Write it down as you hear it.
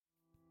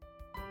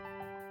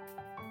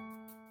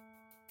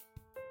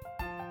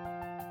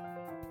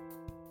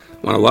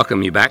I want to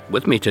welcome you back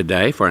with me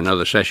today for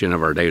another session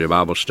of our daily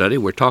Bible study.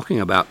 We're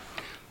talking about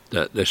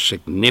the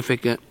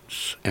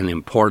significance and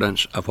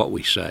importance of what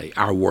we say,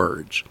 our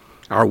words.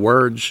 Our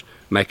words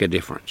make a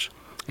difference.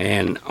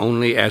 And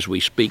only as we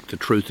speak the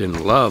truth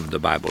in love, the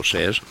Bible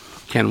says,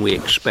 can we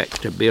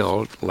expect to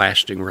build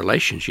lasting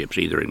relationships,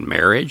 either in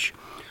marriage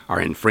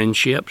or in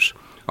friendships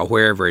or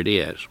wherever it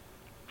is.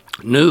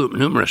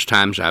 Numerous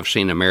times I've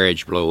seen a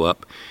marriage blow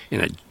up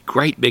in a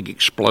great big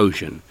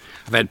explosion.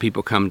 I've had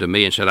people come to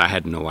me and said, I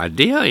had no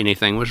idea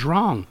anything was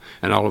wrong.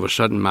 And all of a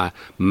sudden my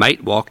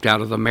mate walked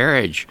out of the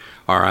marriage,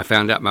 or I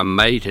found out my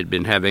mate had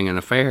been having an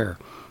affair.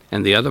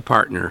 And the other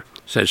partner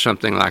said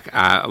something like,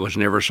 I was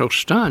never so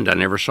stunned. I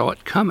never saw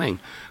it coming.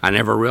 I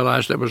never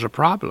realized there was a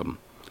problem.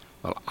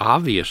 Well,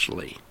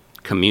 obviously,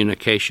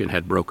 communication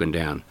had broken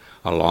down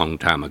a long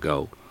time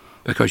ago,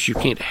 because you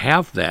can't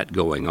have that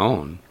going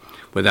on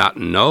without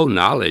no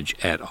knowledge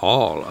at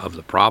all of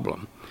the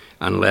problem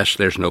unless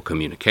there's no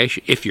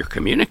communication. If you're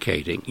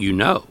communicating, you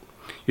know.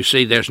 You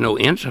see, there's no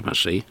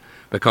intimacy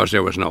because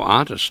there was no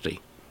honesty.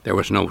 There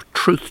was no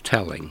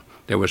truth-telling.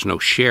 There was no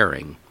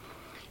sharing.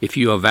 If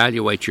you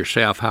evaluate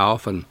yourself, how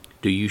often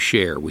do you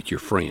share with your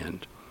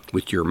friend,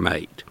 with your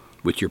mate,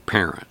 with your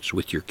parents,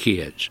 with your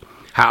kids?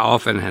 How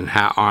often and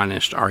how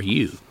honest are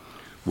you?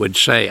 Would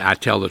say, I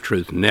tell the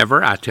truth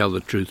never, I tell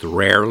the truth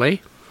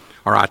rarely,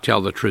 or I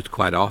tell the truth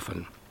quite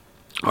often,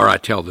 or I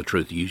tell the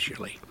truth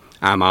usually.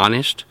 I'm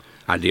honest.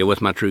 I deal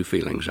with my true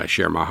feelings. I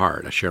share my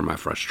heart. I share my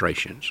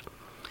frustrations.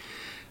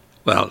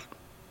 Well,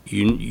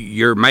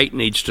 your mate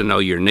needs to know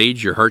your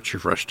needs, your hurts,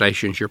 your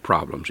frustrations, your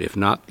problems. If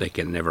not, they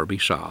can never be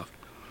solved.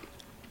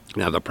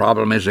 Now, the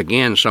problem is,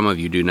 again, some of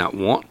you do not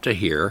want to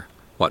hear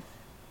what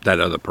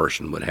that other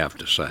person would have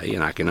to say,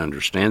 and I can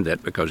understand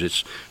that because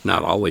it's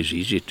not always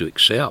easy to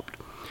accept.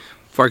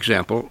 For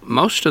example,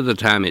 most of the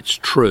time it's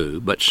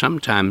true, but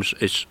sometimes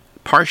it's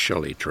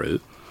partially true.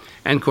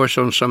 And, of course,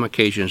 on some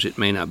occasions it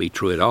may not be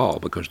true at all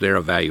because their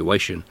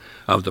evaluation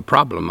of the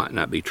problem might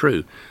not be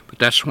true. But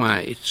that's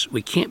why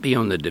we can't be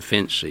on the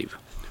defensive.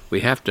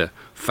 We have to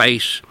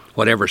face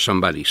whatever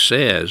somebody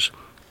says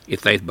if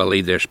they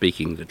believe they're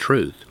speaking the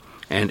truth.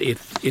 And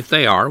if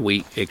they are,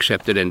 we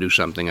accept it and do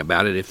something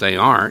about it. If they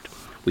aren't,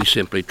 we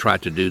simply try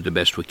to do the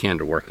best we can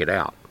to work it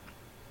out.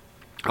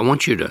 I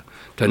want you to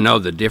know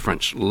the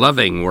difference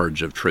loving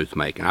words of truth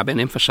make. And I've been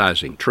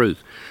emphasizing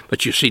truth.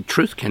 But you see,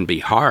 truth can be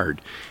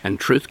hard, and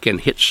truth can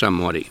hit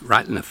somebody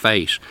right in the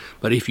face.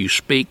 But if you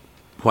speak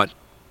what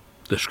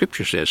the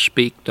Scripture says,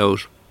 speak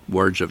those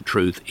words of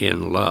truth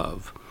in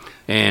love.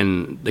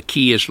 And the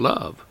key is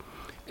love.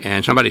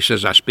 And somebody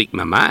says, I speak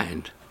my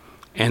mind.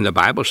 And the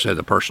Bible said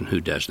the person who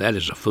does that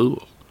is a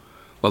fool.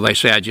 Well, they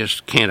say, I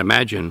just can't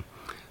imagine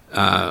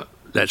that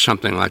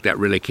something like that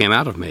really came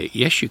out of me.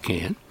 Yes, you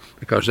can.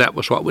 Because that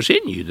was what was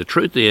in you. The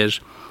truth is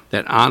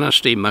that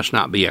honesty must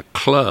not be a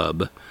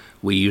club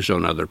we use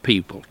on other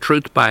people.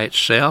 Truth by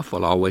itself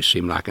will always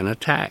seem like an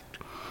attack.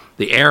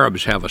 The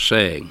Arabs have a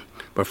saying,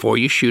 before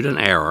you shoot an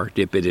arrow,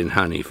 dip it in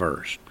honey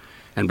first.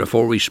 And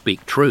before we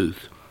speak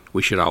truth,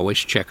 we should always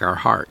check our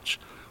hearts.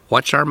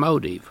 What's our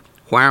motive?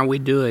 Why are we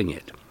doing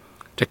it?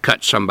 To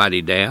cut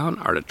somebody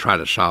down or to try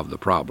to solve the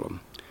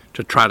problem?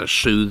 To try to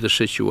soothe the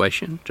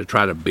situation? To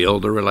try to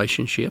build a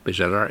relationship? Is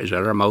that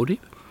our motive?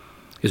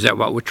 Is that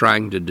what we're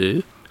trying to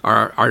do?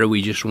 Or do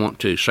we just want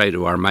to say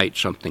to our mate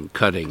something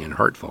cutting and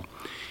hurtful,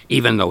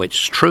 even though it's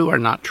true or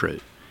not true?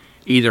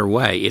 Either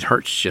way, it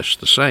hurts just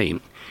the same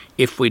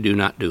if we do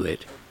not do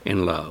it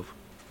in love.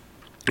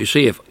 You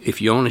see, if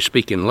you only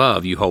speak in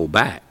love, you hold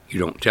back. You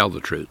don't tell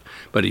the truth.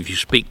 But if you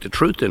speak the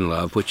truth in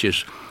love, which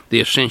is the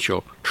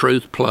essential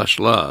truth plus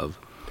love,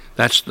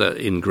 that's the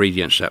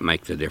ingredients that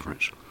make the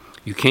difference.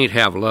 You can't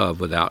have love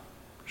without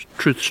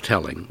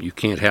truth-telling. You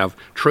can't have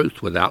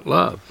truth without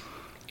love.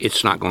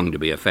 It's not going to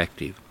be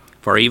effective.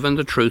 For even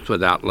the truth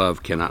without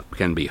love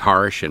can be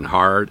harsh and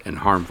hard and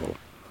harmful.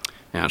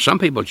 Now, some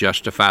people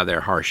justify their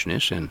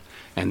harshness and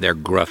their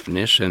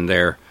gruffness and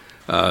their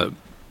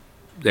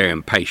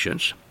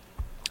impatience,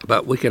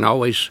 but we can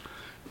always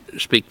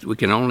speak. We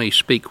can only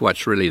speak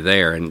what's really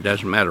there, and it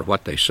doesn't matter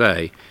what they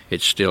say.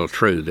 It's still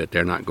true that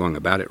they're not going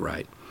about it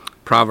right.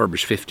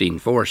 Proverbs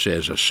 15:4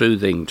 says, "A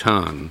soothing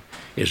tongue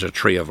is a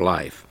tree of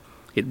life.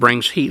 It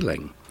brings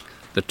healing."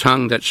 The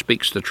tongue that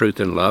speaks the truth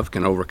in love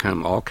can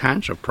overcome all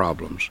kinds of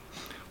problems.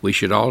 We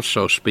should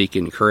also speak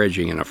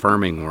encouraging and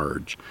affirming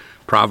words.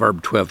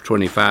 Proverb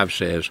 12:25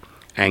 says,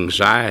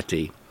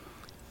 anxiety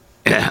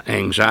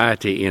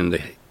in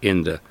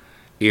the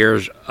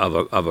ears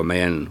of a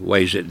man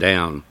weighs it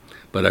down,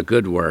 but a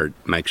good word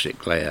makes it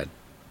glad.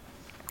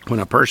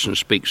 When a person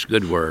speaks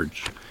good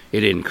words,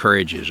 it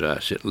encourages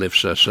us, it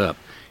lifts us up,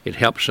 it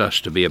helps us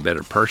to be a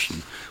better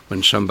person.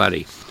 When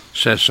somebody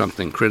says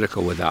something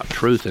critical without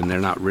truth and they're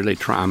not really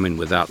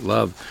without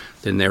love,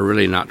 then they're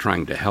really not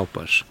trying to help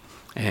us.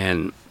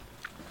 And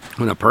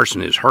when a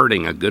person is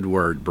hurting, a good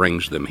word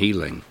brings them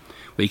healing.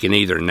 We can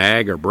either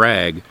nag or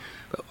brag,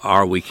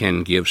 or we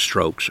can give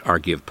strokes or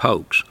give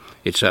pokes.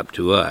 It's up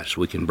to us.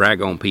 We can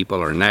brag on people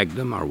or nag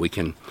them, or we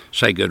can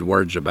say good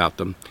words about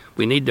them.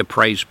 We need to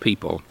praise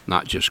people,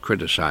 not just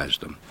criticize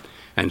them.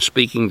 And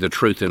speaking the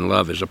truth in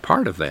love is a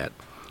part of that.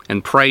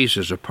 And praise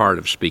is a part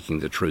of speaking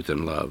the truth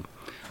in love.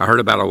 I heard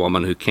about a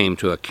woman who came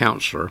to a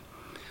counselor,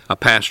 a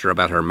pastor,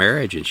 about her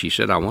marriage, and she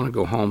said, I want to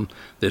go home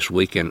this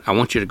weekend. I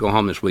want you to go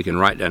home this week and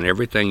write down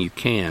everything you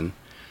can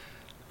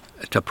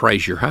to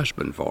praise your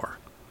husband for.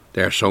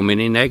 There are so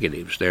many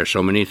negatives. There are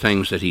so many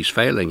things that he's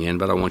failing in,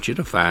 but I want you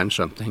to find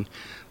something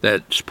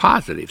that's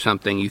positive,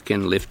 something you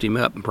can lift him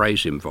up and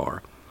praise him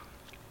for.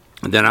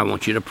 And then I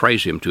want you to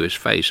praise him to his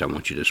face. I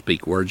want you to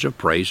speak words of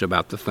praise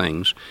about the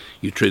things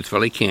you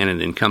truthfully can, and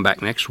then come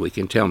back next week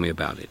and tell me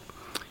about it.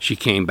 She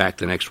came back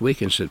the next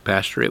week and said,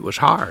 Pastor, it was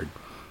hard.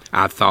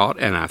 I thought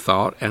and I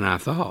thought and I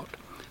thought.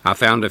 I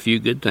found a few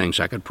good things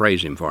I could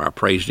praise him for. I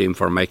praised him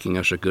for making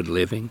us a good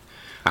living.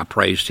 I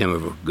praised him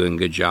for doing a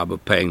good job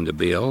of paying the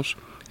bills.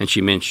 And she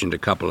mentioned a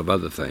couple of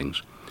other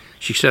things.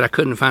 She said, I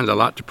couldn't find a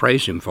lot to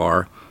praise him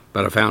for,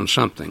 but I found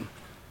something.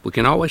 We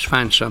can always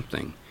find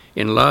something.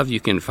 In love, you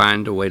can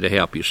find a way to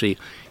help. You see,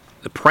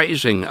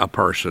 praising a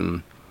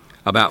person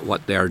about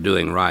what they're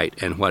doing right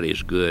and what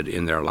is good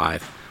in their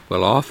life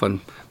will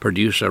often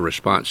produce a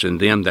response in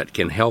them that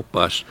can help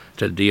us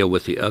to deal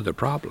with the other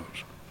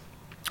problems.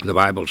 The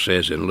Bible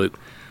says in Luke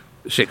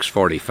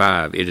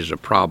 6:45, it is a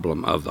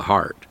problem of the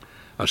heart.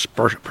 A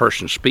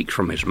person speaks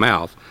from his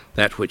mouth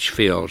that which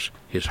fills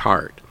his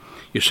heart.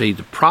 You see,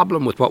 the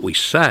problem with what we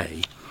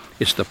say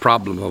is the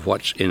problem of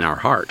what's in our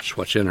hearts,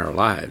 what's in our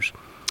lives.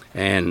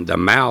 And the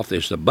mouth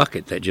is the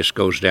bucket that just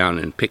goes down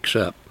and picks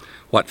up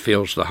what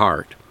fills the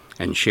heart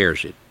and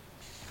shares it.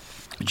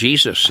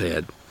 Jesus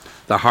said,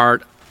 the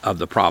heart of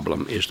the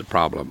problem is the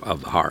problem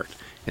of the heart.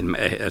 And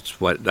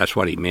that's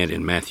what he meant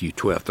in Matthew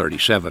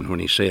 12:37 when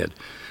he said,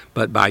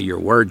 but by your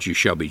words you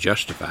shall be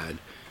justified,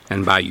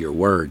 and by your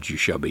words you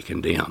shall be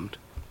condemned.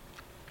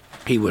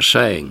 He was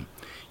saying,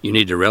 you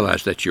need to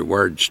realize that your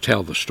words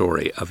tell the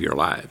story of your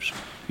lives.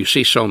 You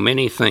see, so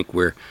many think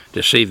we're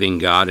deceiving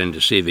God and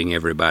deceiving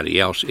everybody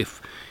else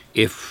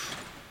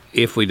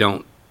if we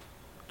don't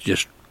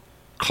just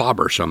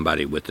clobber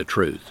somebody with the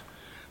truth.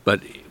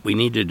 But we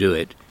need to do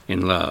it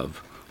in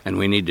love, and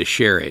we need to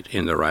share it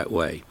in the right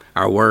way.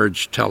 Our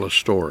words tell a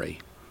story,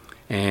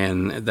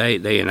 and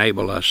they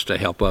enable us to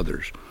help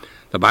others.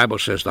 The Bible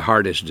says the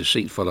heart is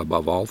deceitful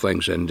above all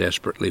things and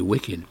desperately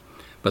wicked.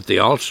 But they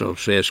also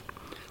says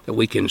that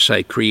we can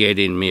say, create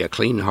in me a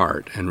clean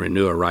heart and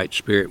renew a right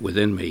spirit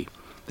within me.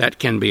 That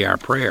can be our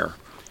prayer,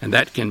 and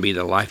that can be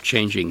the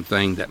life-changing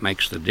thing that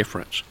makes the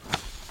difference.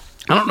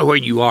 I don't know where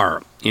you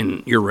are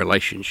in your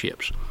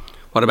relationships.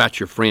 What about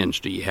your friends?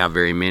 Do you have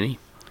very many?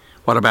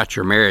 What about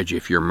your marriage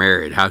if you're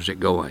married? How's it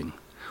going?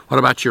 What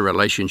about your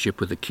relationship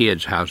with the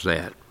kids? How's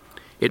that?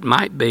 It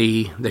might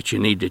be that you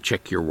need to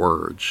check your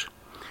words.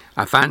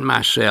 I find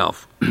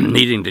myself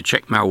needing to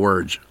check my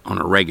words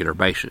on a regular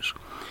basis.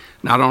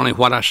 Not only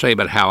what I say,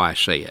 but how I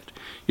say it.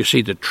 You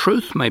see, the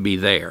truth may be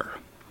there.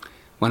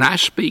 When I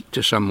speak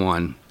to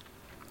someone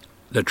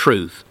the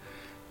truth,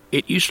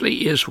 it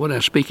usually is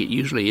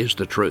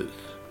the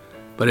truth.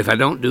 But if I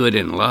don't do it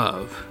in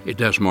love, it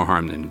does more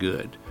harm than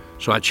good.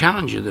 So I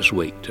challenge you this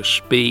week to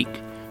speak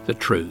the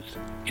truth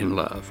in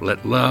love.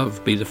 Let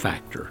love be the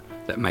factor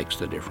that makes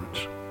the difference.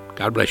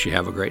 God bless you.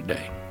 Have a great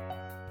day.